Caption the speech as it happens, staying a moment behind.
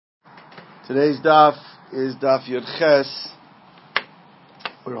Today's daf is daf Yud Ches.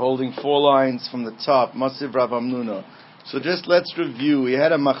 We're holding 4 lines from the top. Masiv Rav Hamnuna. So just let's review. We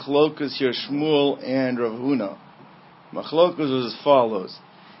had a machlokus here, Shmuel and Rav Huna. Machlokus was as follows.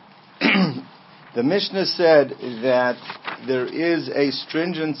 The Mishnah said that there is a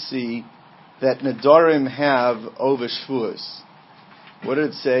stringency that Nedarim have over Shvuos. What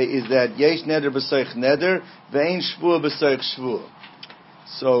did it say? Is that Yesh Neder b'soich Neder, Ve'ein Shvuah b'soich Shvuah.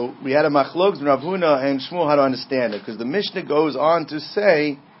 So we had a machlokes in Rav Huna and Shmuel how to understand it, because the Mishnah goes on to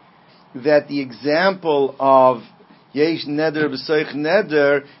say that the example of Yesh Neder b'soich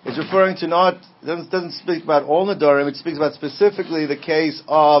Neder is referring to doesn't speak about all Nedarim, it speaks about specifically the case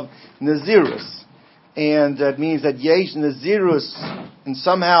of Nazirus. And that means that Yesh Nazirus, and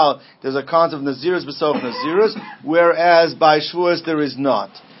somehow there's a concept of Nazirus b'soich Nazirus, whereas by Shavuos there is not.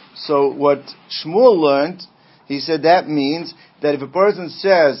 So what Shmuel learned, he said that means that if a person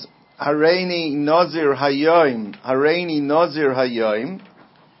says, Hareini Nazir Hayayim,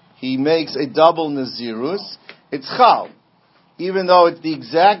 he makes a double Nazirus, it's Chal. Even though it's the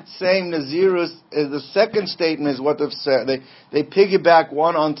exact same Nazirus as the second statement is what they've said. They piggyback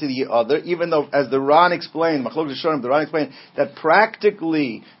one onto the other, even though, as the Ran explained, the Ran explained that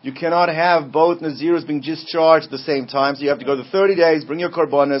practically you cannot have both Nazirus being discharged at the same time, so you have to go the 30 days, bring your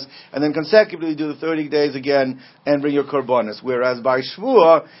korbanos, and then consecutively do the 30 days again and bring your korbanos. Whereas by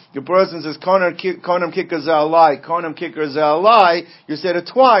Shvuah, your person says, Konam kikar za'alai, you said it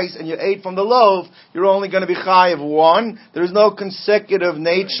twice, and you ate from the loaf, you're only going to be chai of one. There is no consecutive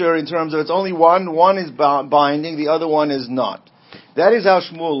nature in terms of it's only one is binding, the other one is not. That is how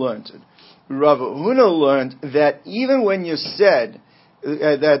Shmuel learned it. Rav Huna learned that even when you said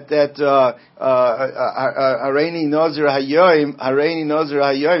Hareini Nazir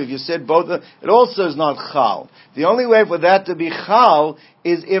Hayayim, if you said both, it also is not Chal. The only way for that to be Chal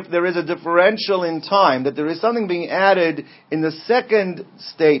is if there is a differential in time, that there is something being added in the second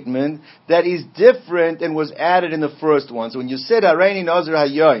statement that is different than was added in the first one. So when you said Hareini Nazir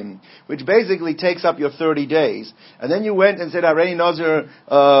Hayayim, which basically takes up your 30 days, and then you went and said Hareini Nazir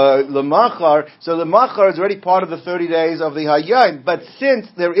L'machar, so the Machar is already part of the 30 days of the Hayayim, but since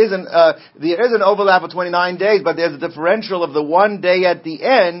there is an overlap of 29 days, but there's a differential of the one day at the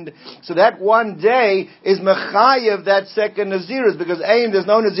end, so that one day is Mechayev, that second Nazirus, because there's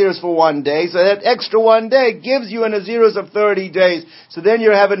no Nazirus for one day, so that extra one day gives you a Nazirus of 30 days, so then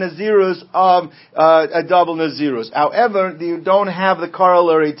you have a Nazirus of a double Nazirus. However, you don't have the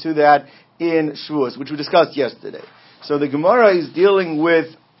corollary to that in Shavuos, which we discussed yesterday. So the Gemara is dealing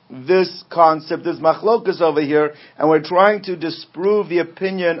with this concept, this machlokas over here, and we're trying to disprove the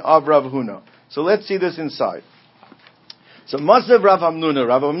opinion of Rav Huna. So let's see this inside. So Masav Rav Hamnuna.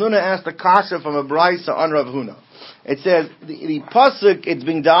 Rav Hamnuna asked a kasha from a brisa on Rav Huna. It says, the pasuk, it's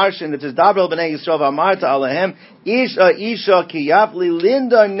being darshan, it says, Dabrel b'nei Yisrael v'amarta alehem, Isha ki yafli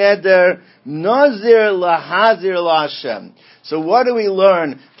linda neder, nazir lahazir laHashem. So what do we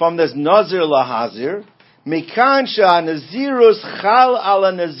learn from this nazir lahazir? Mikan sha nazirus chal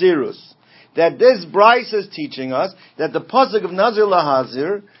ala nazirus. That this brisa is teaching us that the pasuk of nazir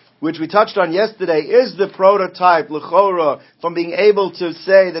lahazir, which we touched on yesterday, is the prototype, l'chora, from being able to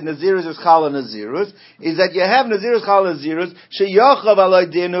say that Nazirus is Chala Nazirus, is that you have Nazirus Chala Nazirus, sheyachav alay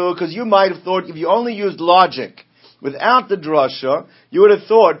dinu, because you might have thought, if you only used logic, without the drasha, you would have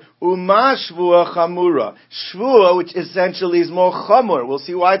thought, Uma Shvuah Chamura. Shvuah, which essentially is more Chamur. We'll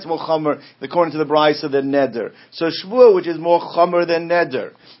see why it's more Chamur, according to the Brisa, than Neder. So Shvuah, which is more Chamur than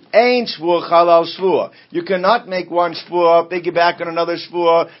Neder. Ain't Shvuah Chalal Shvuah. You cannot make one Shvuah, piggyback on another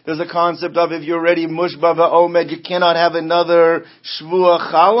Shvuah. There's a concept of if you're already Mushba V'Omed, you cannot have another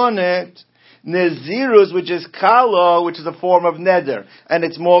Shvuah Chal on it. Nezirus, which is kala, which is a form of neder, and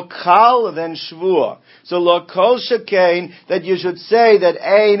it's more kal than shvuah. So lo kol shekain, that you should say that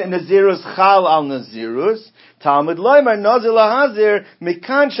ein nezirus chal al nezirus. Talmud loymar nazir lahazir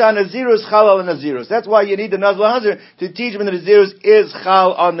mikansha nazirus chal al nazirus. That's why you need the nazir lahazir to teach when the nazirus is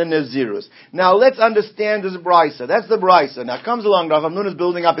chal on the nazirus. Now let's understand this brisa. That's the brisa. Now comes along, Rav Hamnuna is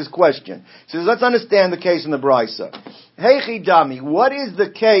building up his question. He says, let's understand the case in the brisa. Heichi dami, what is the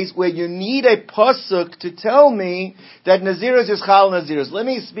case where you need a pasuk to tell me that Nazirus is Chal Nazirus? Let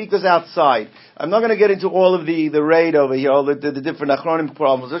me speak this outside. I'm not going to get into all of the raid over here, all the different achronim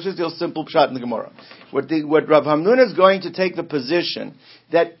problems. Let's just do a simple shot in the Gemara. What Rav Hamnuna is going to take the position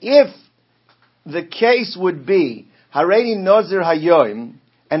that if the case would be Hareini Nazir Hayoim,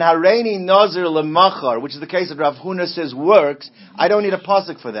 and Hareini Nazir Lemachar, which is the case that Rav Huna says works, I don't need a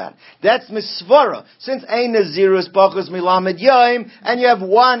pasuk for that. That's misvara. Since Ein Nazirus Pachus Milamed Yom, and you have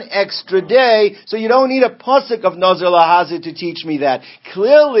one extra day, so you don't need a pasuk of Nazir Lahazir to teach me that.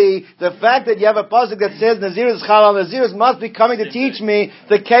 Clearly, the fact that you have a pasuk that says Nazirus Chal al Nazirus must be coming to teach me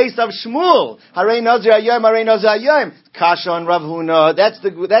the case of Shmuel. Hareini Nazir Hayom, Hareini Nazir Hayom. Kasha on Rav Huna. That's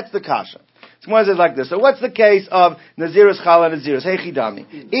the kasha. Someone says like this. So what's the case of Nazirus Chal and Nazirus? Hey Chidami.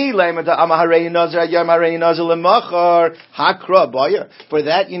 Hakra Boyer. For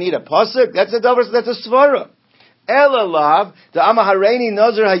that you need a pasuk. That's a svara. Elalav the Amahareini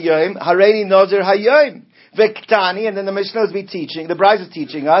Nazir Hayom, Hareini Nazir Hayom. Vektani, and then the Mishnah is teaching, the Bride is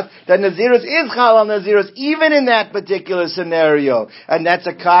teaching us that Nazirus is Chal al Nazirus even in that particular scenario. And that's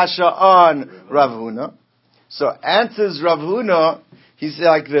a kasha on Rav Huna. So answers Rav Huna, he's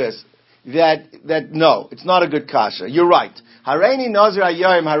like this. That no, it's not a good kasha. You're right. Hareini Nazir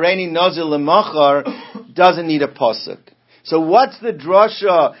Hayom, Hareini Nazir Lemachar doesn't need a pasuk. So what's the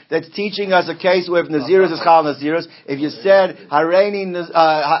drasha that's teaching us a case where if Nazirus is Chal Nazirus? If you said Hareini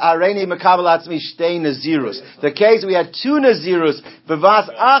Mekabel Atzmi Shtei Nazirus, the case we had two Nazirus, Bevas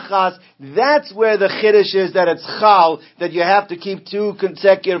Achas, that's where the chiddush is that it's Chal, that you have to keep two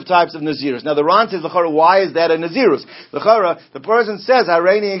consecutive types of Nazirus. Now the Ran says, L'chara, why is that a Nazirus? L'chara, the person says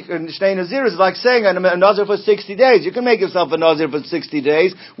Hareini Shtei Nazirus is like saying I'm a Nazir for 60 days. You can make yourself a Nazir for 60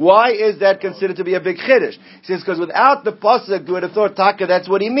 days. Why is that considered to be a big chiddush? He says, because without the pasuk, you would have thought Taka, that's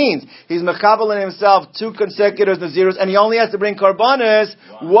what he means. He's mekabel in himself two consecutive Nazirus, and he only has to bring karbanis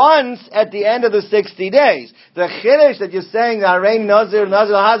once at the end of the 60 days. The chiddush that you're saying, the Harein Nazir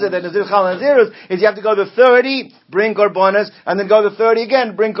Hazir, that Nazir Chal Nazirus, is you have to go to 30, bring karbanis, and then go to 30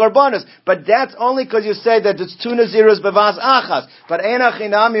 again, bring karbanis. But that's only because you say that it's two Nazirus bevas achas. But Eina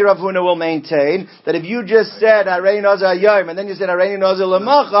Chinami Rav Huna will maintain that if you just said Harein Nazir Hayom, and then you said Harein Nazir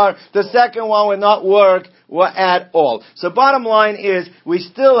Lemachar, the second one would not work at all. So bottom line is, we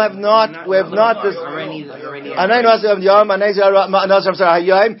have not this,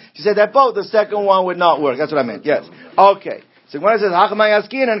 she said that both, the second one would not work. That's what I meant, yes. Okay. So when it says, Hachamay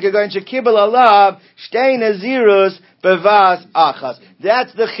Askinan, Kegoin Shekibel Alav, Shtei Nazirus, Bevas Achas.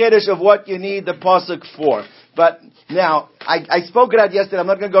 That's the chiddush of what you need the pasuk for. But now, I spoke about yesterday, I'm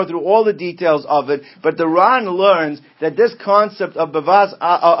not going to go through all the details of it, but the Ran learns that this concept of Bevas,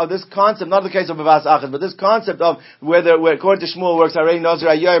 this concept, not the case of Bevas Achas, but this concept of where according to Shmuel works, Hareini Nazir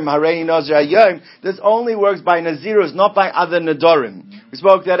Hayom, Hareini Nazir Hayom, this only works by Nazirus, not by other Nedarim. We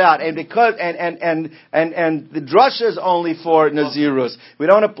spoke that out. And because, and the drasha is only for Nazirus. We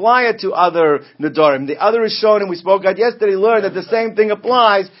don't apply it to other Nedarim. The other is shown, and we spoke out yesterday, learned that the same thing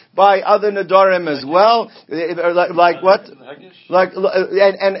applies by other Nedarim as well. Like what?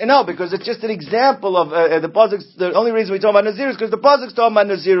 And no, because it's just an example of the pasuk. The only reason we talk about Nazirus is because the pasuk's talking about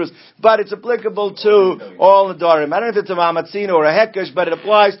Nazirus, but it's applicable to all Nedarim. I don't know if it's a Mamatzino or a Hekesh, but it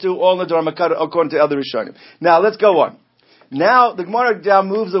applies to all Nedarim according to other Rishonim. Now let's go on. Now the Gemara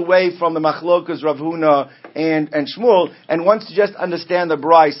moves away from the machlokas Rav Huna and Shmuel and wants to just understand the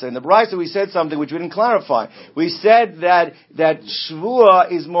brisa. In the brisa we said something which we didn't clarify. We said that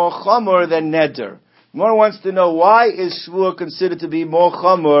Shvua is more chamor than neder. Gemara wants to know, why is Shvua considered to be more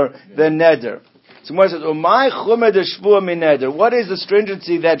chamor than neder? So Gemara says, "Umay chumer de Shvua min neder." What is the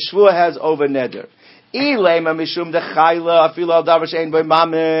stringency that Shvua has over neder? Like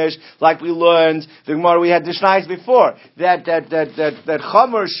we learned, the Gemara we had the Shnais before, that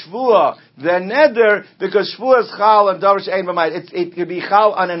Chomer Shvua, the Neder, because Shvua is Chal and Davar Shein B'mayit, it could be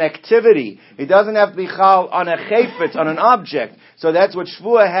Chal on an activity. It doesn't have to be Chal on a Chayfetz, on an object. So that's what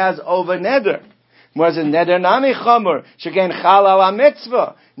Shvua has over Neder. Whereas in Neder Nami Chomer, Shekain Chal ala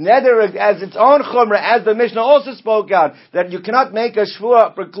Mitzvah. Neder as its own Chomer, as the Mishnah also spoke out, that you cannot make a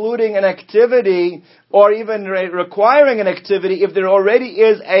Shvua precluding an activity or even requiring an activity if there already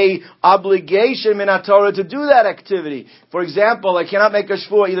is a obligation in a Torah to do that activity. For example, I cannot make a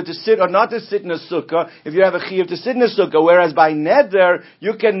shvua either to sit or not to sit in a sukkah if you have a chiyuv to sit in a sukkah, whereas by neder,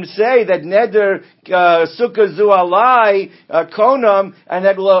 you can say that neder sukkah zu alai konam, and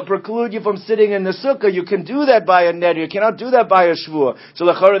that will preclude you from sitting in the sukkah. You can do that by a neder, you cannot do that by a shvua. So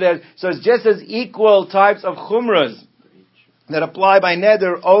it's just as equal types of chumras that apply by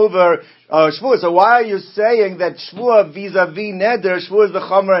neder over shvua. So why are you saying that shvua vis-a-vis neder, shvua is the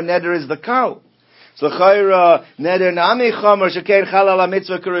chomer and neder is the kal? So chayra neder nami chomer shekein chal ala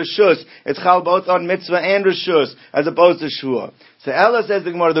mitzvah kereshus. It's chal both on mitzvah and reshus as opposed to shvua. So Ella says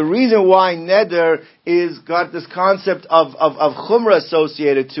the Gemara, the reason why neder is got this concept of chumra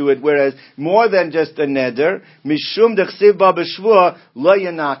associated to it, whereas more than just a neder, mishum dechsiv ba b'shvua lo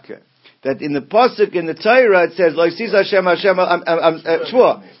yanake. that in the pasuk in the Torah it says, "Lo yisiz Hashem Hashem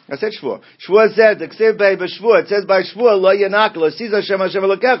Shvua." I said Shvua. Shvua said, "The Ksiv by Shvua." It says by Shvua, "Lo yanak Lo yisiz Hashem Hashem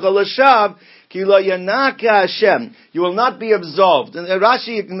Elokecha L'shav Ki Lo yanaka Hashem." You will not be absolved. And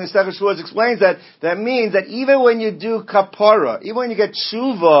Rashi in the Sefer Shvuos explains that means that even when you do kapara, even when you get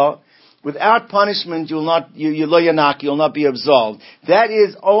tshuva, without punishment, you'll not be absolved. That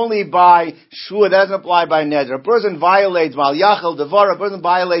is only by shua. That doesn't apply by neder. A person violates mal yachal devar. A person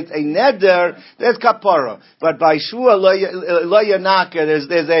violates a neder. There's kapara. But by shua lo yanaka,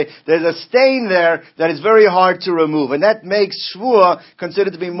 there's a stain there that is very hard to remove, and that makes shua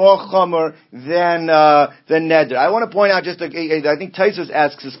considered to be more chomer than neder. I want to point out just I think Taisus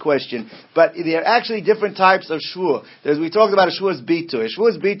asks this question, but there are actually different types of shua. We talked about a shua's bitu. A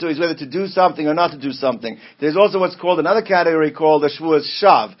shua's bitu is whether to do something or not to do something. There's also what's called another category called a shvuas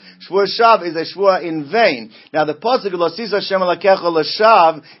shav. Shvuas shav is a shvua in vain. Now the pasuk lo sis Hashem alakecha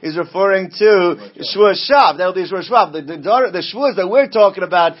l'shav is referring to shvuas shav. That will be shvuas shav. The shvuas that we're talking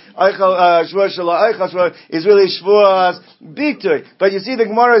about, shvuas shela is really shvuas bitur. But you see, the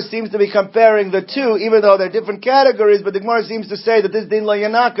Gemara seems to be comparing the two, even though they're different categories. But the Gemara seems to say that this din lo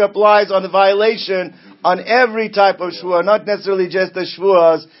yanaka applies on the violation on every type of shvua, not necessarily just the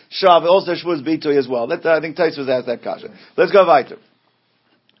shvuas shav, also shvuas bitui as well. I think Taisus asked that kasha. Let's go weiter.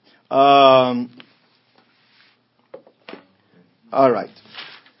 All right.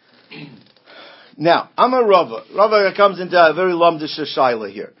 Now, I'm a Rava. Rava comes into a very lamdish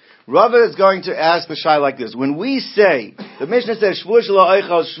shaila here. Rava is going to ask the shaila like this. When we say, the Mishnah says, shvua shelo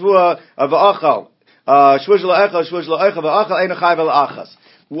eichal, shvua avachal, shvua shelo eichal, shvua shelo eichal, avachal, ein chayv el achas.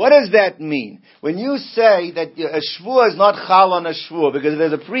 What does that mean? When you say that a shvua is not chal on a shvua, because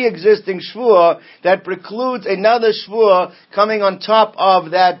there's a pre-existing shvua that precludes another shvua coming on top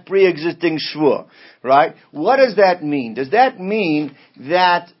of that pre-existing shvua, right? What does that mean? Does that mean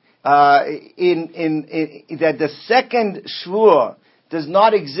that that the second shvua does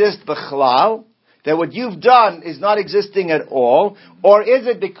not exist b'chlal? That what you've done is not existing at all? Or is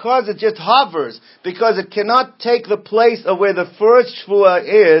it because it just hovers? Because it cannot take the place of where the first shvua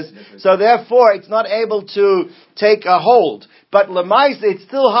is, so therefore it's not able to take a hold. But lemaisa, it's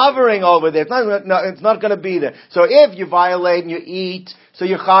still hovering over there. It's not going to be there. So if you violate and you eat, so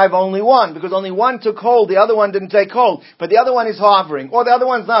you chayv only one, because only one took hold, the other one didn't take hold. But the other one is hovering, or the other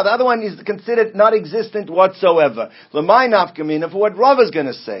one's not. The other one is considered not existent whatsoever. Lemay nafkamina, for what Rav is going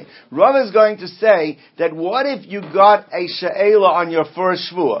to say. Rav is going to say that what if you got a she'ela on your first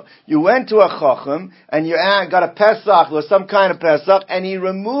shvua? You went to a chacham, and you got a pesach, or some kind of pesach, and he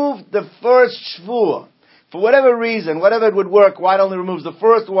removed the first shvua. For whatever reason, whatever it would work, why it only removes the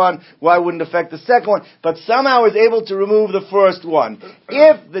first one, why it wouldn't affect the second one, but somehow is able to remove the first one.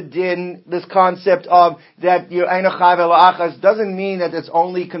 If the din, this concept of that your eino chayv el achas doesn't mean that it's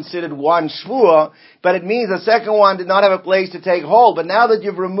only considered one shvua, but it means the second one did not have a place to take hold, but now that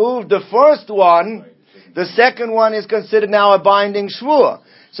you've removed the first one, the second one is considered now a binding shvua.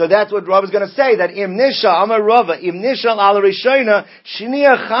 So that's what Rav is going to say, that im nisha amar Rava, im nisha al rishona,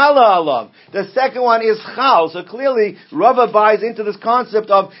 shniya chala alav. The second one is chal. So clearly, Rava buys into this concept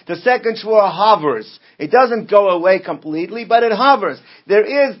of the second shvua hovers. It doesn't go away completely, but it hovers. There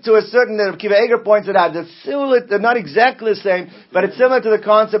is, to a certain, Kiva Eger points it out, they're not exactly the same, but it's similar to the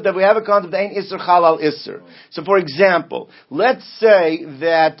concept that we have a concept, ein isser chal al isser. So for example, let's say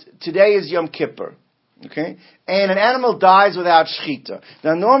that today is Yom Kippur. Okay? And an animal dies without shchita.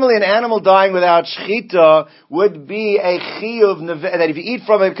 Now normally an animal dying without shchita would be a chiyuv, that if you eat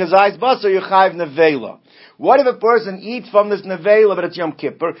from it kazayis basar, you chayiv nevela. What if a person eats from this nevela but it's Yom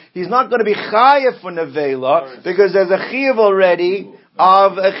Kippur? He's not going to be chayiv for nevela because there's a chiyuv already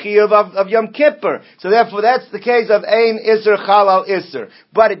of a chiyuv of Yom Kippur. So therefore that's the case of ein isser chalal isser.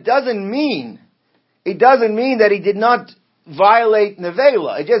 But it doesn't mean that he did not violate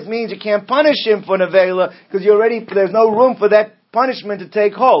nevela. It just means you can't punish him for nevela because there's no room for that punishment to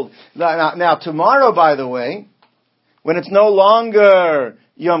take hold. Now tomorrow, by the way, when it's no longer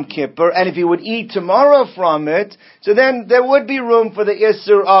Yom Kippur, and if you would eat tomorrow from it, so then there would be room for the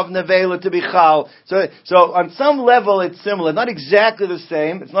Isser of Nevela to be Chal. So on some level it's similar. Not exactly the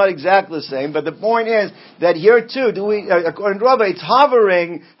same. It's not exactly the same, but the point is that here too, according to Rabbi, it's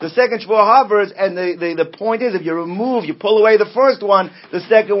hovering, the second Shvua hovers, and the point is if you pull away the first one, the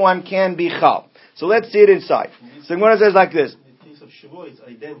second one can be Chal. So let's see it inside. So Gemara says like this. In the case of Shvua, it's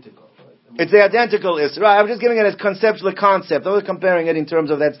identical. It's the identical Isra. Right, I'm just giving it as conceptual concept. I'm not comparing it in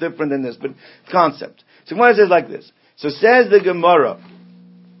terms of that's different than this, but concept. So Gemara says like this. So says the Gemara,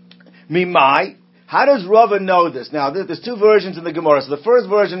 Mimai, How does Rava know this? Now, there's two versions in the Gemara. So the first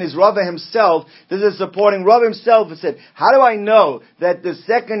version is Rava himself. This is supporting Rava himself who said, how do I know that the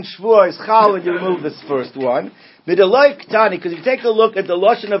second Shvuah is Chal when you remove this first one? Midalai Ktani, because you take a look at the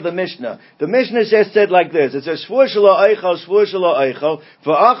Lashon of the Mishnah. The Mishnah just said like this. It says, Shvuah Shelo Eichel,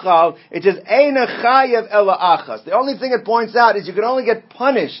 for Achal, it says, Eina Chayev Ela Achas. The only thing it points out is you can only get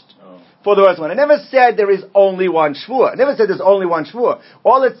punished for the first one. It never said there is only one Shvuah. It never said there's only one Shvuah.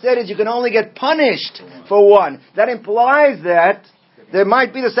 All it said is you can only get punished for one. That implies that there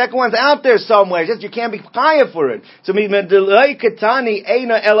might be the second one's out there somewhere. It's just you can't be chayav for it. So, Midalai Ktani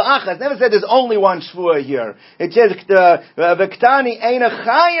Eina Ela Achas. It never said there's only one Shvuah here. It says, V'Ktani Eina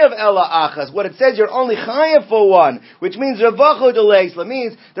Chayev Ela Achas. What it says, you're only chayav for one. Which means Revacho Deleisla.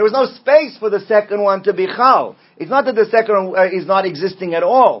 Means there was no space for the second one to be chal. It's not that the second one is not existing at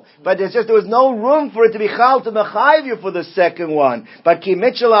all, but it's just there was no room for it to be chal to mechayiv you for the second one. But ki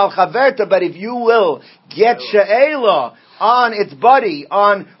mitchel al chaverta, but if you will get she'ela on its buddy,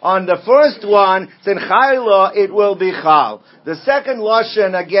 on the first one, then chayla, it will be chal. The second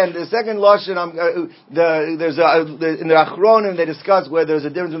lashon, again, in the Achronim they discuss where there's a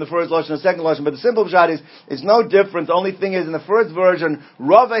difference in the first lashon and the second lashon, but the simple pshat is, it's no difference. The only thing is, in the first version,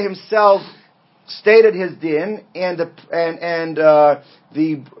 Rava himself stated his din, and the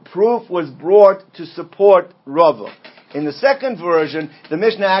proof was brought to support Rava. In the second version, the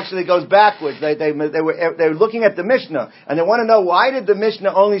Mishnah actually goes backwards. They were looking at the Mishnah, and they want to know, why did the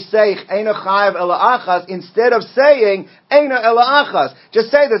Mishnah only say Eina Chayev Ela Achas instead of saying Eina Ela Achas?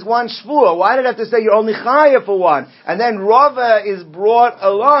 Just say there's one Shvuah. Why did it have to say you're only Chayev for one? And then Rava is brought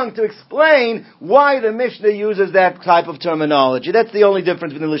along to explain why the Mishnah uses that type of terminology. That's the only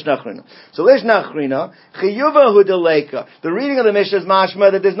difference between the Lishna Achrina. So Lishna Achrina, Chiyuva Hu Deleka. The reading of the Mishnah is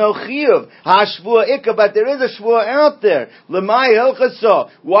mashma that there's no Chiyuv. Ha-Shvuah Ikka, but there is a Shvuah out there. Lemai Hilchasa.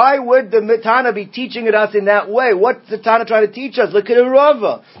 Why would the Tana be teaching it us in that way? What's the Tana trying to teach us? Look at a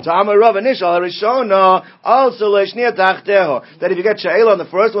Rava. Tama Rava Nishal Harishona also Leshnia Tachteho. That if you get Sha'ela on the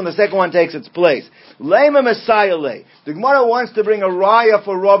first one, the second one takes its place. Lema Messiah Le. The Gemara wants to bring a raya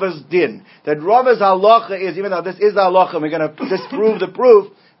for Rava's din. That Rava's halacha is, even though this is the halacha, we're going to disprove the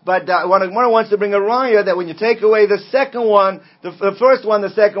proof. But one wants to bring a raya that when you take away the second one, the first one,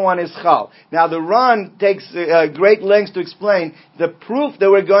 the second one is chal. Now the Ran takes great lengths to explain the proof that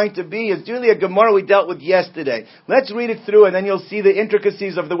we're going to be is really a Gemara we dealt with yesterday. Let's read it through, and then you'll see the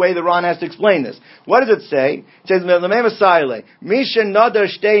intricacies of the way the Ran has to explain this. What does it say? It says, Misha Nadar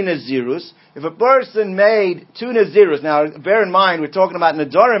Shtei Nazirus. If a person made two Nazirus, now bear in mind we're talking about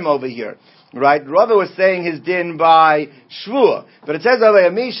Nedarim over here. Right? Rava was saying his din by Shvuah. But it says over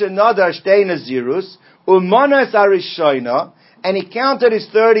Yamisha Nadar Shtei Nazirus, Umanas Arishoina, and he counted his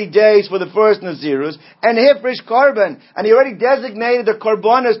 30 days for the first Nazirus, and Hifrish Korban, and he already designated the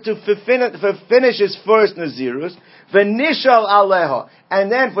Korbanos to finish his first Nazirus, Venishal Aleha,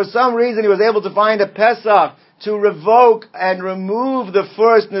 and then for some reason he was able to find a Pesach to revoke and remove the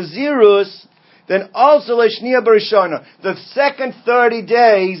first Nazirus, then also Leshnia Barishona, the second 30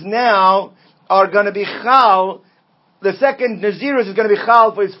 days now are going to be chal. The second Nazirus is going to be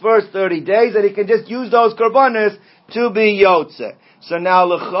chal for his first 30 days, and he can just use those korbanos to be yotze. So now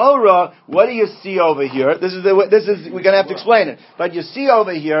lechora, what do you see over here? We're going to have to explain it. But you see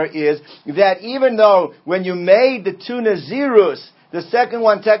over here is that even though when you made the two Nazirus, the second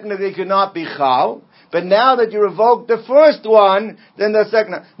one technically could not be chal. But now that you revoked the first one, then the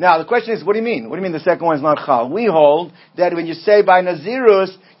second... Now, the question is, what do you mean? What do you mean the second one is not chal? We hold that when you say by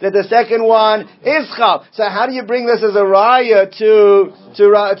Nazirus, that the second one is chal. So how do you bring this as a raya to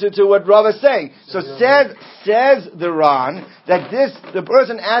what Rav is saying? So says the Ran, that the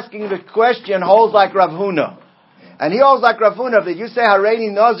person asking the question holds like Rav Huna. And he holds like Rav Huna, that you say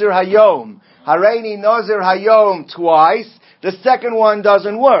Hareini Nazir Hayom twice, the second one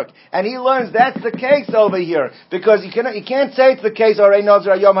doesn't work. And he learns that's the case over here. Because you can't say it's the case,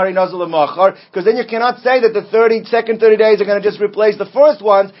 because then you cannot say that the second 30 days are going to just replace the first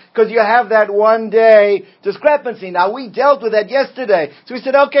ones, because you have that 1 day discrepancy. Now, we dealt with that yesterday. So we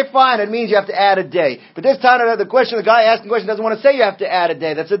said, okay, fine, it means you have to add a day. But this time, the guy asking the question doesn't want to say you have to add a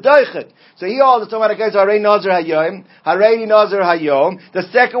day. That's a doichet. So he also talking about a case, Hareini Nazir Hayom. The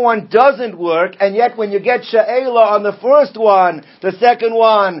second one doesn't work, and yet when you get Sha'ela on the first one, one, the second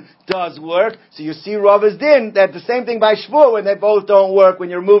one does work. So you see Rava's din, that the same thing by Shvur, when they both don't work, when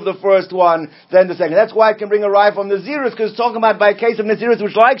you remove the first one, then the second. That's why I can bring a raya from Nazirus, because it's talking about by a case of Nazirus,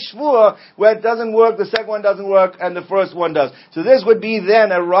 which like Shvur, where it doesn't work, the second one doesn't work, and the first one does. So this would be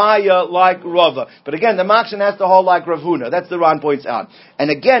then a raya like Rava. But again, the Makshan has to hold like Rav Huna. That's the Ran points out. And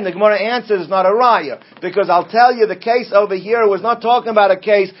again, the Gemara answers it's not a raya, because I'll tell you the case over here was not talking about a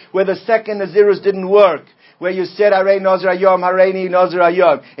case where the second Nazirus didn't work, where you said, Hareini Nazir Hayom, Hareini Nazir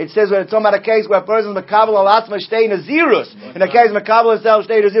Hayom. It says when it's talking about a case where a person is Mekabel Alatzma Shtei Nazirus, in a case Mekabel himself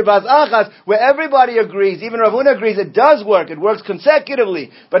Shtei Nazir Bas Achas, where everybody agrees, even Rav Huna agrees, it does work, it works consecutively.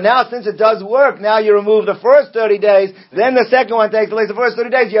 But now, since it does work, now you remove the first 30 days, then the second one takes place the first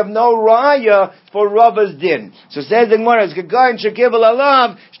 30 days, you have no raya for Rava's din. So says the Gemara, Gegoyin Shekibel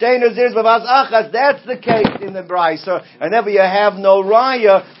Alav, Shtei Nazirs Bas Achas, that's the case in the Brisa, and therefore you have no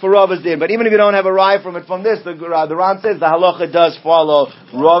raya for Rava's din. But even if you don't have a raya from it from this, the Ran says the halacha does follow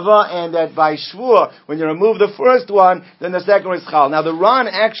Rava, and that by Shvur, when you remove the first one, then the second one is Chal. Now the Ran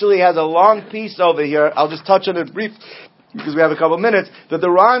actually has a long piece over here. I'll just touch on it brief, because we have a couple of minutes, that the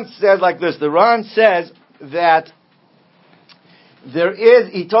Ran says like this. The Ran says that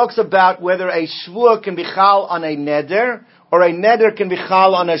he talks about whether a Shvur can be Chal on a Neder, or a neder can be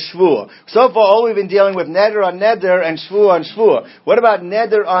chal on a shvur. So far, all we've been dealing with neder on neder and shvur on shvur. What about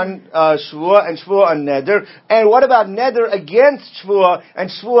neder on shvur and shvur on neder? And what about neder against shvur and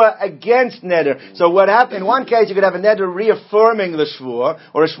shvur against neder? So what happened? In one case, you could have a neder reaffirming the shvur,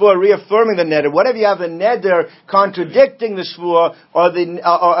 or a shvur reaffirming the neder. What if you have a neder contradicting the shvur, or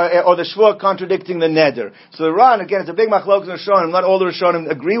the shvur contradicting the neder? So the Ran, again, it's a big machlokes in Rishonim. Not all the Rishonim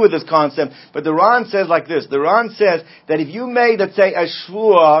agree with this concept, but the Ran says like this. The Ran says that if you made, let's say, a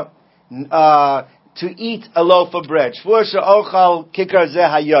shvur to eat a loaf of bread, shvur she'ochal kikar zeh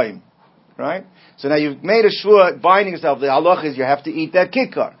hayom, right? So now you've made a shvur binding yourself. The halach is you have to eat that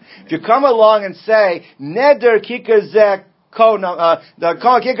kikar. If you come along and say neder kikar zeh the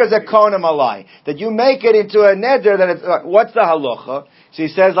kikar zeh konam alai, that you make it into a neder, that it's, what's the halacha? So he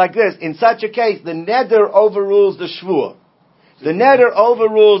says like this: in such a case, the neder overrules the shvur. The neder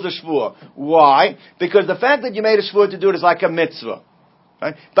overrules the shvur. Why? Because the fact that you made a shvur to do it is like a mitzvah.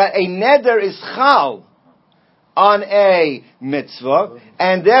 Right? But a neder is chal on a mitzvah,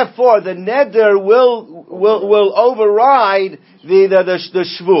 and therefore the neder will override the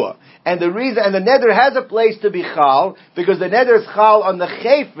shvur. And the reason, and the neder has a place to be chal, because the neder is chal on the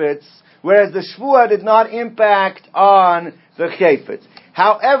chayfetz, whereas the shvur did not impact on the chayfetz.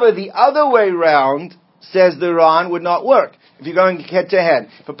 However, the other way round, says the Ran, would not work. If you're going head to head.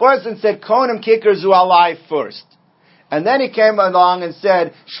 If a person said, Konim kikar zu alai first, and then he came along and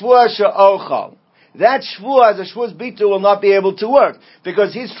said, Shvur she'ochal, that shvur, as a shvur's bitu, will not be able to work,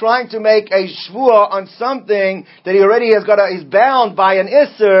 because he's trying to make a shvur on something that he already has he's bound by an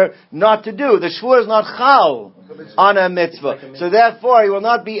isser not to do. The shvur is not chal on a mitzvah. So therefore, he will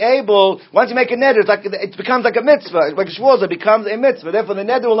not be able, once you make a neder, it becomes like a mitzvah. Like a shvur, it becomes a mitzvah. Therefore, the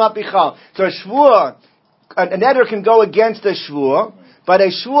neder will not be chal. So a shvur, a neder can go against a shvur, but a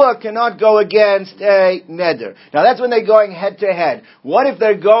shvur cannot go against a neder. Now that's when they're going head to head. What if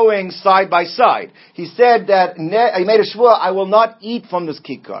they're going side by side? He said that he made a shvur, I will not eat from this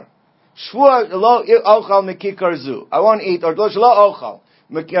kikar. Shvur lo ochal mikikar zu. I won't eat, or lo ochal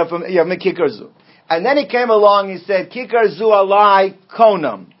from mikikar zu. And then he came along, he said, kikar zu alai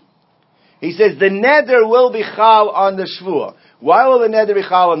konam. He says the neder will be chal on the shvur. Why will the neder be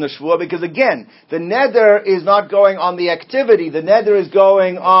chal on the shvur? Because again, the neder is not going on the activity. The neder is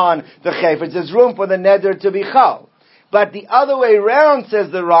going on the chayfetz. There's room for the neder to be chal. But the other way around,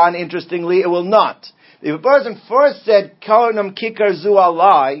 says the Ran, interestingly, it will not. If a person first said, konam kikar zu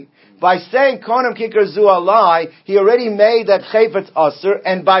alai, by saying konam kikar zu alai, he already made that chayfetz aser,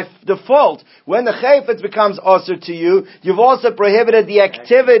 and by default, when the chayfetz becomes aser to you, you've also prohibited the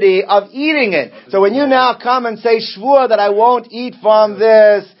activity of eating it. So when you now come and say shvur that I won't eat from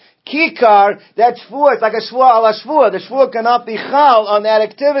this kikar, that shvur, it's like a shvur ala shvur. The shvur cannot be chal on that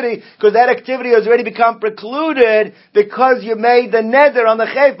activity, because that activity has already become precluded because you made the neder on the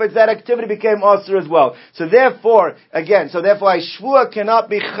chayfetz, that activity became aser as well. So therefore, a shvur cannot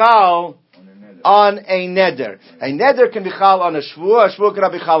be chal on a neder. A neder can be chal on a shvur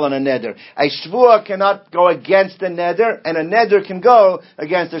cannot be chal on a neder. A shvur cannot go against a neder, and a neder can go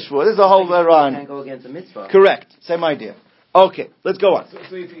against a shvur. This is a whole Ran. Can't go against a mitzvah. Correct. Same idea. Okay, let's go on. So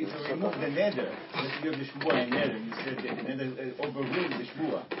if you remove the neder, you have the shvua and neder, you said the neder overrules the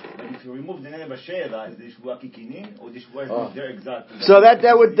shvua. But if you remove the neder b'sheira, is the shvua kikinin, or the shvua is not there exactly? So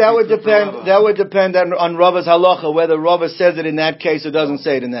that would depend on Rava's halacha, whether Rava says it in that case or doesn't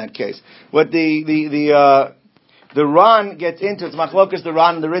say it in that case. What the Ran gets into it's machlokas the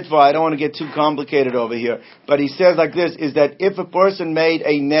Ran and the Ritva. I don't want to get too complicated over here, but he says like this: is that if a person made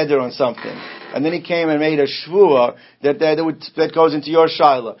a neder on something, and then he came and made a shvua that goes into your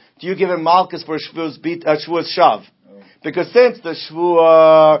shaila, do you give him malchus for shvua's shav? Because since the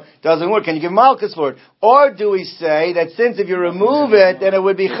shvua doesn't work, can you give malchus for it? Or do we say that since if you remove it, then it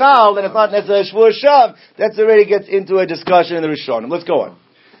would be chal, then it's not necessarily shvua shav? That already gets into a discussion in the Rishonim. Let's go on.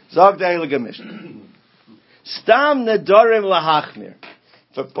 Zog da'il gemish. Stam nedarim lahachmir.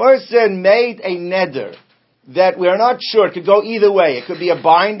 If a person made a neder that we are not sure, it could go either way. It could be a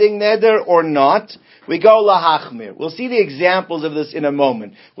binding neder or not. We go lahachmir. We'll see the examples of this in a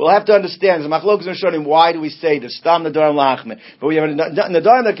moment. We'll have to understand. Machlokas and Rishonim, why do we say this? Stam nedarim lahachmir. But we have a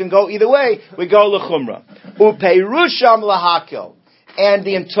nedarim that can go either way. We go lachumra. Upeirusham lahakel. And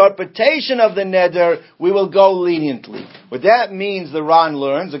the interpretation of the neder, we will go leniently. What that means, the Ran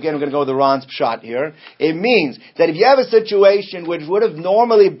learns, again, we're going to go with the Ran's pshat here, it means that if you have a situation which would have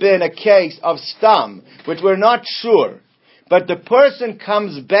normally been a case of stam, which we're not sure, but the person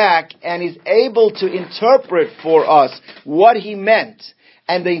comes back and is able to interpret for us what he meant,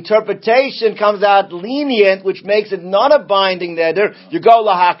 and the interpretation comes out lenient, which makes it not a binding neder, you go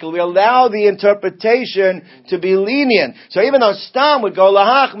lahakil. We allow the interpretation to be lenient. So even though stam would go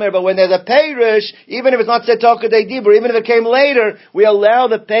lahachmer, but when there's a peirish, even if it's not setoka de dibur, even if it came later, we allow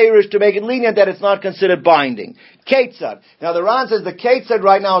the peirish to make it lenient that it's not considered binding. Ketzad. Now the Ran says the Ketzad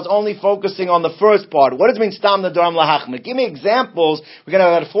right now is only focusing on the first part. What does it mean stam nedarim lahachmer? Give me examples. We're going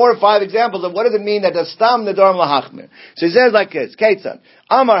to have 4 or 5 examples of what does it mean that the stam nedarim lahachmer. So he says like this, Ketzad.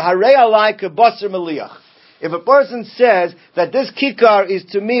 Amar harei alai kebasar meliach. If a person says that this kikar is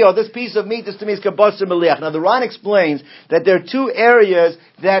to me, or this piece of meat is to me, is kebasar meliach. Now the Ran explains that there are 2 areas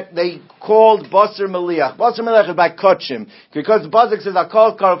that they called basar meliach. Basar meliach is by kotchim, because the pasuk says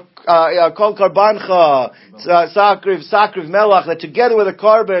kol karbancha sakriv melach, that together with the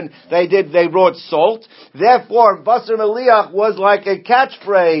carbon they brought salt. Therefore, basar meliach was like a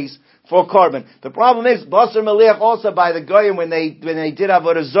catchphrase for carbon. The problem is, basar meliach also by the goyim when they did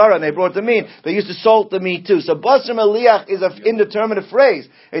avodah zarah and they brought the meat, they used to salt the meat too. So basar meliach is an indeterminate phrase.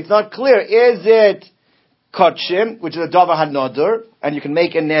 It's not clear. Is it kotchim, which is a davar hanodar, and you can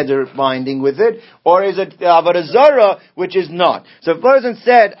make a neder binding with it, or is it avodah zarah, which is not? So if a person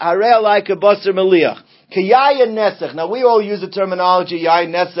said, harei alai basar meliach, ki yayin nesach. Now we all use the terminology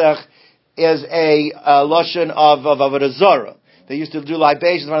yayin nesach is a lashon of avodah zarah. They used to do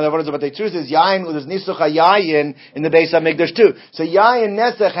libations around the avodah, but the truth is yayin, there's nisuch yayin in the Beis HaMikdash too. So yayin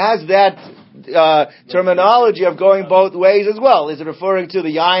nesach has that terminology of going both ways as well. Is it referring to the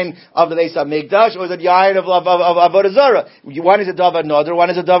yayin of the Beis HaMikdash, or is it yayin of avodah zarah? One is a davar nodar, one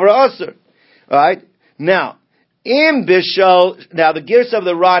is a davar aser. Right? Now, the gears of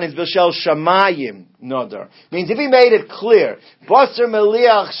the Ran is bishal shamayim nodar. Means if he made it clear, basar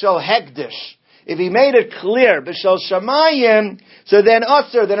meliach shel hekdesh. If he made it clear, b'shal shamayim, so then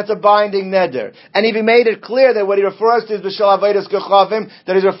aser, then it's a binding neder. And if he made it clear that what he refers to is b'shal avodas kechavim,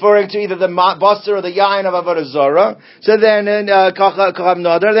 that he's referring to either the basar or the yain of avodah zarah, so then kachav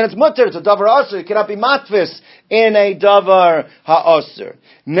neder, then it's mutter, it's a davar aser. It cannot be matfis in a davar ha'aser.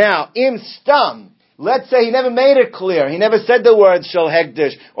 Now, im stam, let's say he never made it clear. He never said the words shal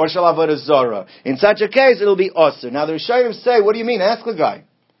hekdesh or shal avodah zarah. In such a case, it'll be aser. Now the Rishonim say, what do you mean? Ask the guy.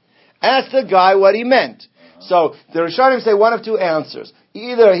 Ask the guy what he meant. So the Rishonim say one of 2 answers.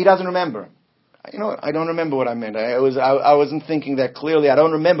 Either he doesn't remember. You know what? I don't remember what I meant. I wasn't thinking that clearly. I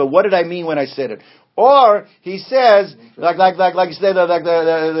don't remember. What did I mean when I said it? Or he says, like you said, like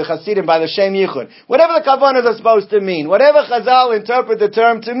the Hasidim by the Shem Yichud. Whatever the Kavanas are supposed to mean, whatever Chazal interpret the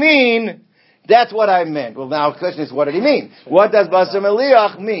term to mean, that's what I meant. Well, now the question is, what did he mean? What does basar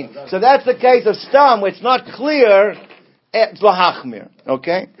meliach mean? So that's the case of stam, where it's not clear. It's lahachmir.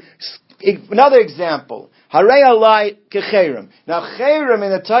 Okay? Another example. Harei alai kecherim. Now, cherim in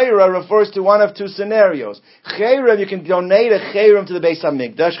the Torah refers to one of 2 scenarios. Cherim, you can donate a cherim to the Beis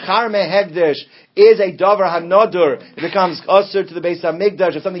HaMikdash. Charme hegdesh is a davar hanodur. It becomes osir to the Beis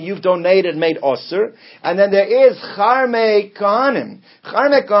HaMikdash. It's something you've donated and made osir. And then there is charme kahanim.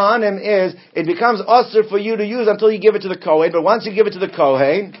 Charme kahanim is, it becomes osir for you to use until you give it to the Kohen. But once you give it to the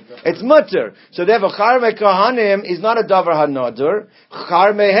Kohen, it's mutter. So therefore, charme kahanim is not a davar hanodur.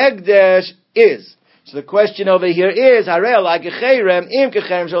 Charme hegdesh is. So the question over here is,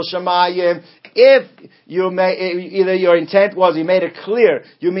 if you either your intent was you made it clear,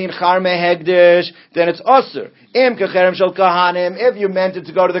 you mean charme hegdesh, then it's osir. If you meant it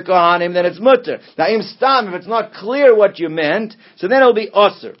to go to the kohanim, then it's mutter. Now im stam, if it's not clear what you meant, so then it'll be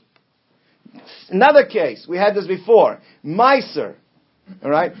osir. Another case, we had this before, meiser.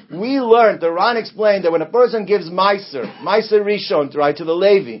 Alright? We learned, the Ran explained that when a person gives Meiser Rishon, right, to the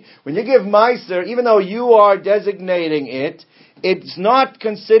Levi, when you give Meiser, even though you are designating it, it's not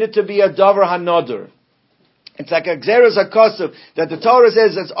considered to be a Davar HaNodar. It's like a Gzeres HaKosov, that the Torah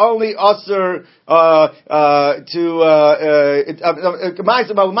says it's only Osir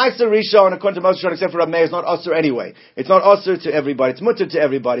Meiser Rishon, according to Moshe, except for Rabbi, it's not Osir anyway. It's not Osir to everybody, it's Mutter to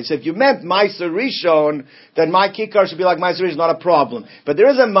everybody. So if you meant Meiser Rishon, then my Kikar should be like Meiser Rishon, not a problem. But there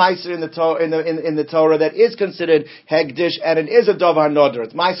is a Meiser in the Torah that is considered Hegdish, and it is a Davar Nodar.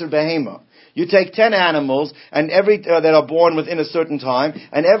 It's Meiser Behema. You take 10 animals, and every that are born within a certain time,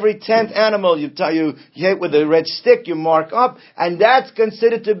 and every 10th animal you hit with a red stick, you mark up, and that's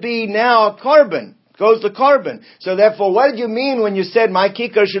considered to be now a carbon. Goes to carbon. So therefore, what did you mean when you said my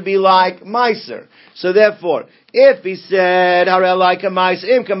kikar should be like meiser? So therefore, if he said harel like a meiser,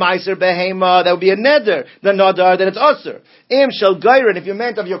 im ka meiser behema, that would be a neder. The nodar, then it's osir. Im shel geirin, if you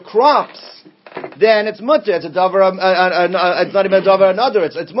meant of your crops, then it's mutter. It's a davar. It's not even a davar another.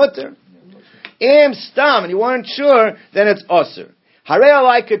 It's mutter. Im stam, and you weren't sure, then it's osir. Harei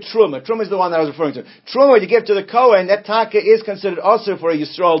like a truma. Truma is the one that I was referring to. Truma, you give to the Kohen, that taka is considered osir for a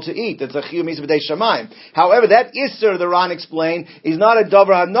Yisrael to eat. That's a chiyuv mitzvah b'dei shamayim. However, that isser, the Ran explained, is not a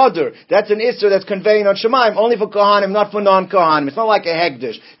davar hanodar. That's an isser that's conveying on shamayim, only for kohanim, not for non-kohanim. It's not like a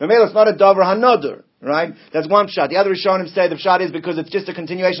hegdish. Memela, it's not a davar hanodar. Right? That's one shot. The other Rishonim say the shot is because it's just a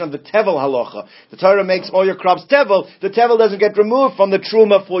continuation of the tevel halacha. The Torah makes all your crops tevel. The tevel doesn't get removed from the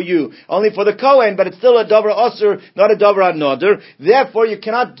truma for you. Only for the Kohen, but it's still a davar osir, not a davar anoder. Therefore, you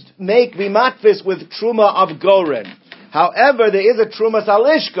cannot be matfis with truma of goren. However, there is a trumas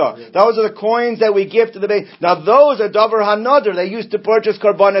alishka. Those are the coins that we give to the base. Now, those are davar hanodar. They used to purchase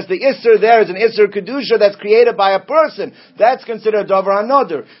karbanas. The isser there is an isser kedusha that's created by a person. That's considered davar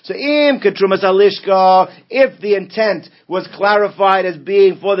hanodar. So, im ketrumas alishka, if the intent was clarified as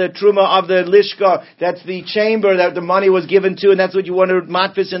being for the truma of the lishka, that's the chamber that the money was given to, and that's what you want to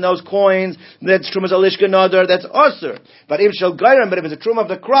matfis in those coins. That's trumas alishka nodar. That's osir. But im shel gairam, but if it's a truma of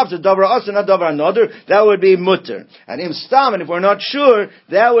the crops, it's davar osir, not davar hanodar. That would be mutter. And im stam, and if we're not sure,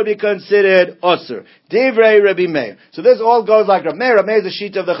 that would be considered osir. Divrei Rabbi Meir. So this all goes like Rabbi Meir. Rabbi Meir is the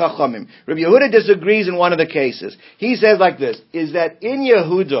sheet of the Chachamim. Rabbi Yehuda disagrees in one of the cases. He says like this, is that in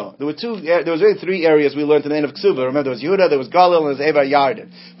Yehuda, there was really three areas we learned in the end of Ksuva. Remember, there was Yehuda, there was Galil, and there was Evar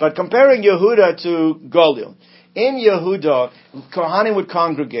Yarden. But comparing Yehuda to Galil, in Yehuda, Kohanim would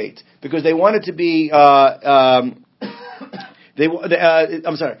congregate because they wanted to be, in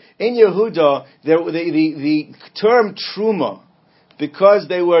Yehuda, the term truma, because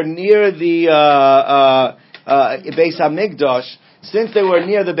they were near the Beis Hamikdash, since they were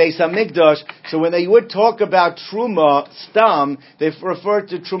near the Beis Hamikdash, so when they would talk about truma stam, they referred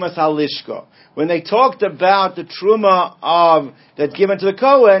to trumas halishka. When they talked about the truma that's given to the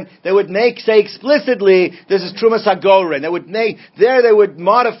Kohen, they would say explicitly, this is trumas hagoren. They would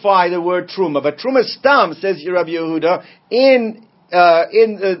modify the word truma. But truma stam, says Rabbi Yehuda, in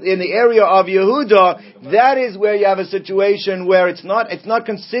the area of Yehuda, that is where you have a situation where it's not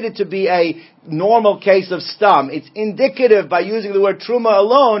considered to be a normal case of stam. It's indicative by using the word truma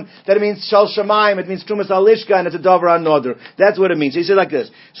alone that it means shal shamayim, it means trumas alishka, and it's a davar anodar. That's what it means. So he said like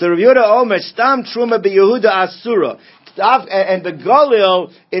this. So Rabbi Yehuda Omer, stam truma be Yehuda asura. And the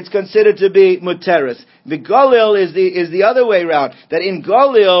Galil, it's considered to be muteris. The Galil is the other way around. That in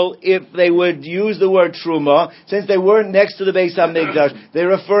Galil, if they would use the word truma, since they weren't next to the Beis Hamikdash, they're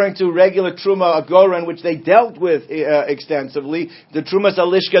referring to regular truma agoran, which they dealt with extensively. The trumas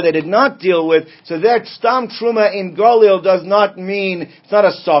alishka they did not deal with. So their stam truma in Galil does not mean, it's not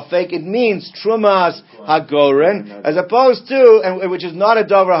a sofek, it means trumas hagoran, as opposed to, and which is not a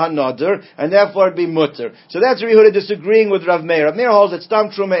davar hanodar, and therefore it'd be mutter. So that's Rabbi Yehuda disagreeing with Rav Meir. Rav Meir holds that stam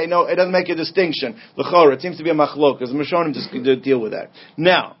truma, it doesn't make a distinction. It seems to be a machlok, because the Rishonim just deal with that.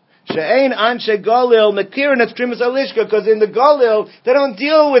 Now, she'ein anshe Galil mekirin at trumas alishka, because in the Galil they don't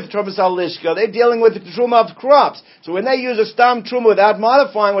deal with trumas alishka. They're dealing with the truma of crops. So when they use a stam truma without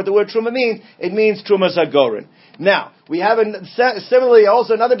modifying what the word truma means, it means trumas hagorin. Now, we have similarly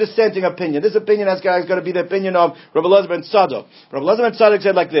also another dissenting opinion. This opinion is going to be the opinion of Rabbi Elazar ben Tzadok. Rabbi Elazar ben Tzadok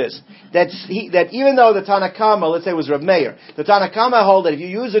said like this, that even though the Tanakama, let's say it was Rav Meir, the Tanakama hold that if you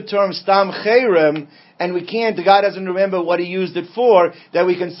use the term stam cherem, and the guy doesn't remember what he used it for, that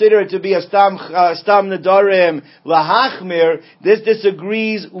we consider it to be a stam nedarim lahachmir, this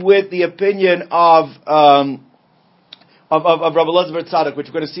disagrees with the opinion of Rabbi Elazar ben Tzadok, which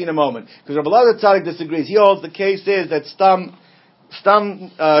we're going to see in a moment. Because Rabbi Elazar ben Tzadok disagrees. He holds the case is that stam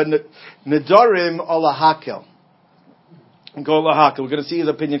nedarim olahakel. Go lahakel. We're going to see his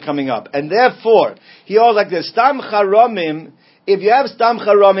opinion coming up. And therefore, he holds like this. Stam charamim if you have Stam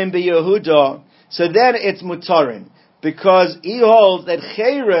Charamim be Yehuda, so then it's Mutarin. Because he holds that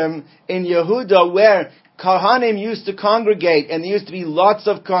Cherem in Yehuda, where Kohanim used to congregate, and there used to be lots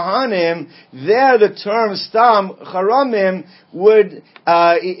of Kohanim, there the term Stam Charamim would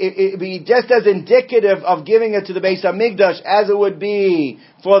it be just as indicative of giving it to the Beis HaMikdash as it would be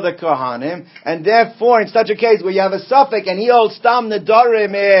for the Kohanim, and therefore in such a case where you have a suffix and he holds Stam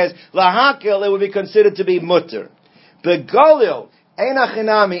Nedarim is Lahakil, it would be considered to be Mutter. The Galil,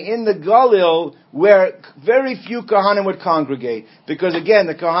 Einachinami, in the Galil, where very few Kohanim would congregate, because again,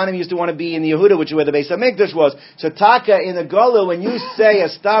 the Kohanim used to want to be in the Yehuda, which is where the Beis HaMikdash was. So Taka, in the Galil, when you say a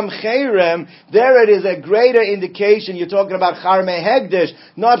Stam Cherem, there it is a greater indication you're talking about Charme Hegdish,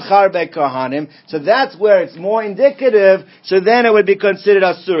 not Charbe Kohanim. So that's where it's more indicative, so then it would be considered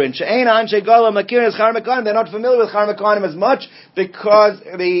Asurin. She'ein Anshe Galil Makir is Charme Kohanim, they're not familiar with Charme Kohanim as much, because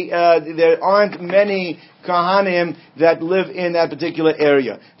there aren't many Kohanim that live in that particular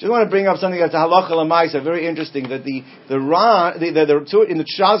area. Just want to bring up something that's a halacha l'maisa, very interesting, that in the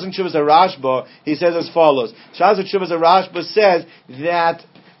Shas and Shuvas Rashba, he says as follows. Shas and Shuvas Rashba says that,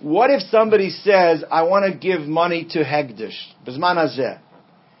 what if somebody says, I want to give money to Hegdish, B'zman Hazeh.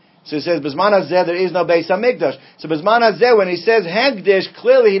 So he says, B'zman Hazeh, there is no Beis HaMikdash. So B'zman Hazeh, when he says Hegdish,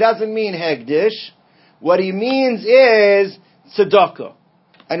 clearly he doesn't mean Hegdish. What he means is tzedakah.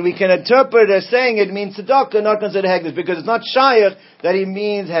 And we can interpret as saying it means tzedakah, not consider hegdish, because it's not shayach that he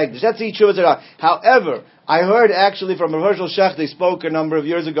means hegdish. That's the Yeshua Zerah. However, I heard actually from Herschel Shech, they spoke a number of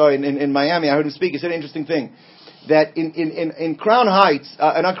years ago in Miami, I heard him speak, he said an interesting thing, that in Crown Heights,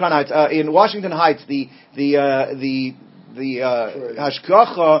 not Crown Heights, in Washington Heights, the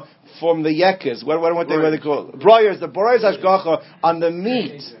hashgacha from the yekkes, what they call broyers, the broyers hashgacha on the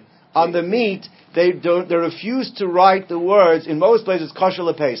meat, they refuse to write the words, in most places, kosher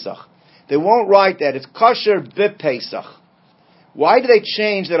lePesach. They won't write that. It's kosher b'Pesach. Why do they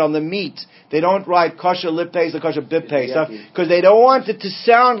change that on the meat? They don't write kosher lePesach, kosher b'Pesach, because they don't want it to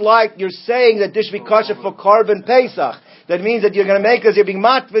sound like you're saying that this should be kosher for Korban Pesach. That means that you're going to make us, you're being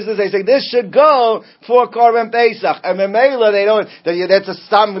matvis, they say this should go for Korban Pesach. And Memela, they don't, that's a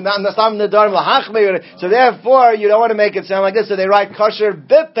Stam Nedarim Lahachmir. So therefore, you don't want to make it sound like this. So they write kosher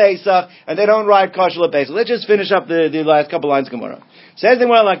b'Pesach, and they don't write kosher lePesach. Let's just finish up the last couple lines, Gemara. Says the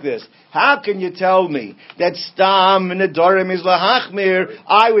Gemara like this. How can you tell me that Stam Nedarim is Lahachmir?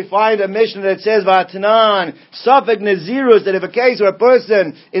 We find a mission that says Vatanan, Safek Nazirus, that if a case where a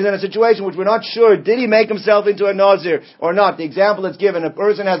person is in a situation which we're not sure, did he make himself into a Nazir or not? The example that's given, a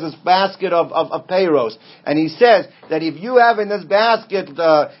person has this basket of payros, and he says that if you have in this basket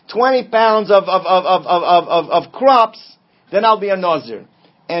 20 pounds of crops, then I'll be a Nazir.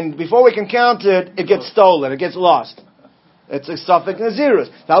 And before we can count it, it gets stolen, it gets lost. It's a Safek Nazirus.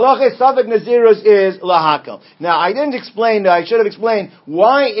 The halacha is Safek Nazirus is Lahakal. Now, I should have explained,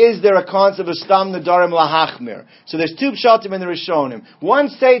 why is there a concept of Stam Nedarim Lahachmir? So there's two pshatim in the Rishonim. One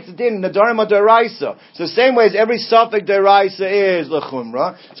states din Nedarim Adaraisa. So the same way as every Safek Daraisa is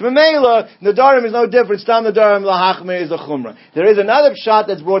Lachumra. So Memela, Nedarim is no different. Stam Nedarim Lahachmir is Lachumra. There is another pshat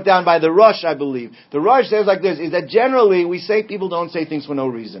that's brought down by the Rosh, I believe. The Rosh says like this, is that generally we say people don't say things for no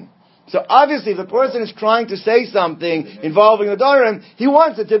reason. So obviously, if the person is trying to say something involving the Nedarim, he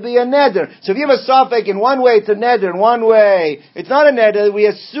wants it to be a neder. So if you have a safek, in one way it's a neder, in one way it's not a neder, we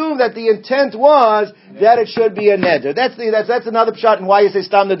assume that the intent was that it should be a neder. That's another pshat in why you say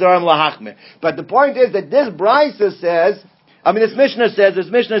Stam Nedarim Lahachmir. But the point is that this Brisa says, this Mishnah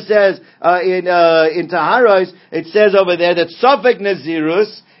says in Taharos, it says over there that Safek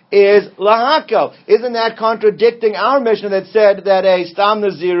Nazirus is Lahakal. Isn't that contradicting our Mishnah that said that a Stam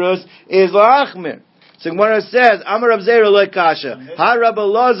Nazirus is Lahachmir? So Gemara says, Amar Rav Zera Lekasha, Ha Rabbi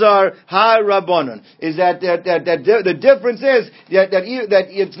Lazar, Ha Rabbanon. Is that the difference is that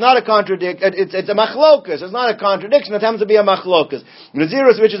it's not a contradiction, it's a machlokas, it's not a contradiction, it happens to be a machlokas.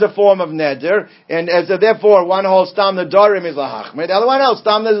 Nazirus, which is a form of neder, and so therefore one whole Stam Nedarim is Lahachmir, the other one else,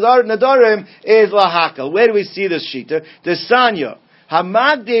 Stam Nedarim is Lahakal. Where do we see this shita? The Sanya.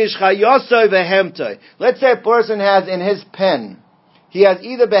 Hamagdish chayosoi vehemtoi. Let's say a person has in his pen, he has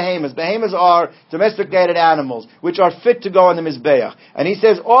either behemoths. Behemoths are domesticated animals, which are fit to go on the mizbeach. And he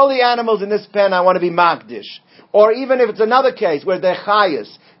says, all the animals in this pen I want to be magdish. Or even if it's another case where they're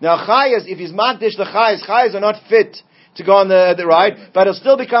chayas. Now chayas, if he's magdish the chayas are not fit to go on the right, but it'll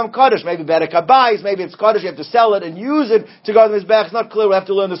still become kaddish. Maybe better kabais, maybe it's kaddish, you have to sell it and use it to go on the mizbeach. It's not clear, we have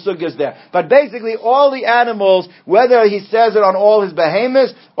to learn the sugyas there. But basically all the animals, whether he says it on all his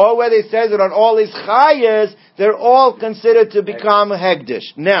behemoths, or whether he says it on all his chayas, they're all considered to become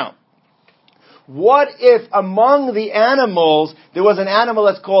hegdish. Now, what if among the animals, there was an animal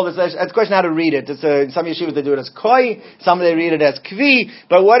that's called, it's a question how to read it. In some yeshivas they do it as koi, some they read it as kvi,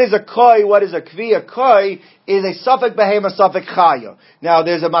 but what is a koi, what is a kvi? A koi is a suffix behema, suffix chaya. Now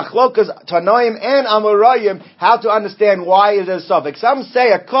there's a machlokas, tanoim and amorayim, how to understand why is it a suffix. Some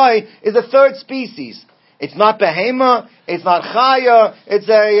say a koi is a third species. It's not behema, it's not chaya, it's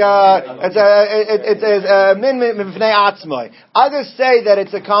a min mifnei atzmai. Others say that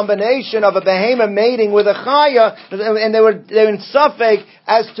it's a combination of a behema mating with a chaya, and they're in suffix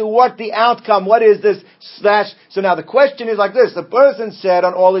as to what the outcome, what is this slash. So now the question is like this: the person said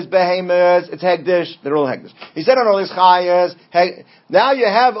on all his behemoths, it's hegdish, they're all hegdish. He said on all his chayas, now you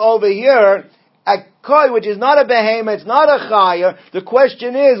have over here a koi, which is not a behemoth, it's not a chaya. The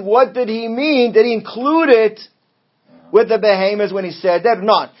question is, what did he mean? Did he include it with the behemoths when he said that or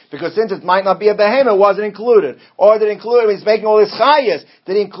not? Because since it might not be a behemoth, it wasn't included. Or did he include it when he's making all his chayas?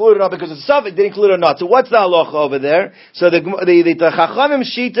 Did he include it or not? Because it's suffix, did he include it or not? So what's the halacha over there? So the Chachamim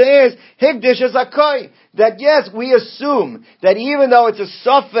Shita is, higdish is a koi. That yes, we assume that even though it's a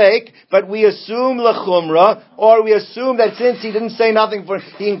suffix, but we assume lechumra, or we assume that since he didn't say nothing for,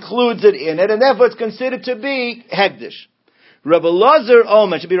 he includes it in it, and therefore it's considered to be hegdish. Rabbi Lazar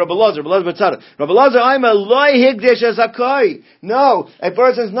Omer, should be Rabbi Lazar Batzara. Rabbi Lazar Omer, loy higdish as a koi. No, a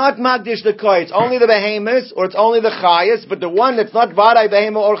person's not magdish the koi. It's only the behemoths, or it's only the chayas, but the one that's not vadai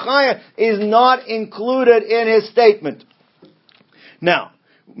behemoth or chaya is not included in his statement. Now,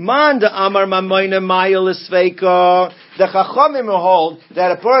 Man amar mamoyne mayel esveika. The Chachamim hold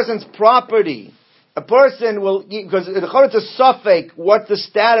that a person's property, a person will, because it's a suffix, what the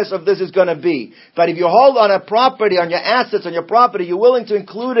status of this is going to be. But if you hold on a property, on your assets, on your property, you're willing to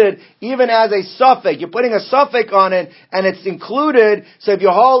include it even as a suffix. You're putting a suffix on it, and it's included. So if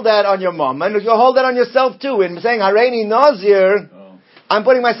you hold that on your mom, and if you hold that on yourself too, in saying Hareini Nazir, I'm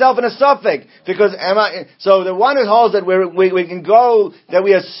putting myself in a suffix, because so the one who holds that we can go, that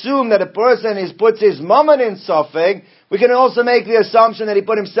we assume that a person puts his mammon in suffix, we can also make the assumption that he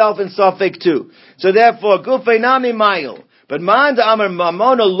put himself in suffix too. So therefore, gufei nami mayil. But man da amar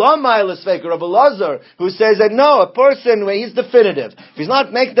mamona lo mayil esveka, Rabbi Lazar, who says that no, a person, when he's definitive, if he's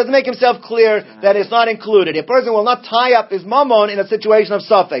doesn't make himself clear that it's not included, a person will not tie up his mammon in a situation of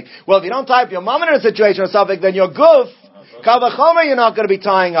suffix. Well, if you don't tie up your mammon in a situation of suffix, then your guf, Kal v'chomer, you're not going to be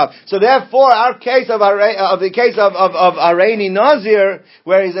tying up. So therefore, our case of Areini Nazir,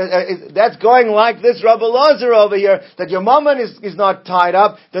 where that's going like this Rabbi Lazar over here, that your mammon is not tied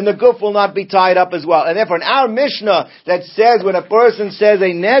up, then the guf will not be tied up as well. And therefore, in our Mishnah that says when a person says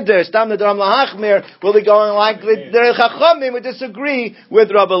a neder, stam nedarim lahachmir, will be going like the Chachamim would disagree with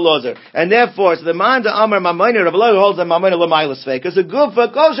Rabbi Lazar. And therefore, so the man da amar mamayne, Rabbi Lazar holds that mamayne lo mayil l'sveika. So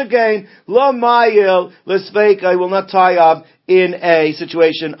gufa goes again, lo mayil l'sveika, will not tie up in a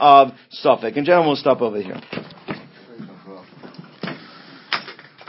situation of suffix. In general, we'll stop over here.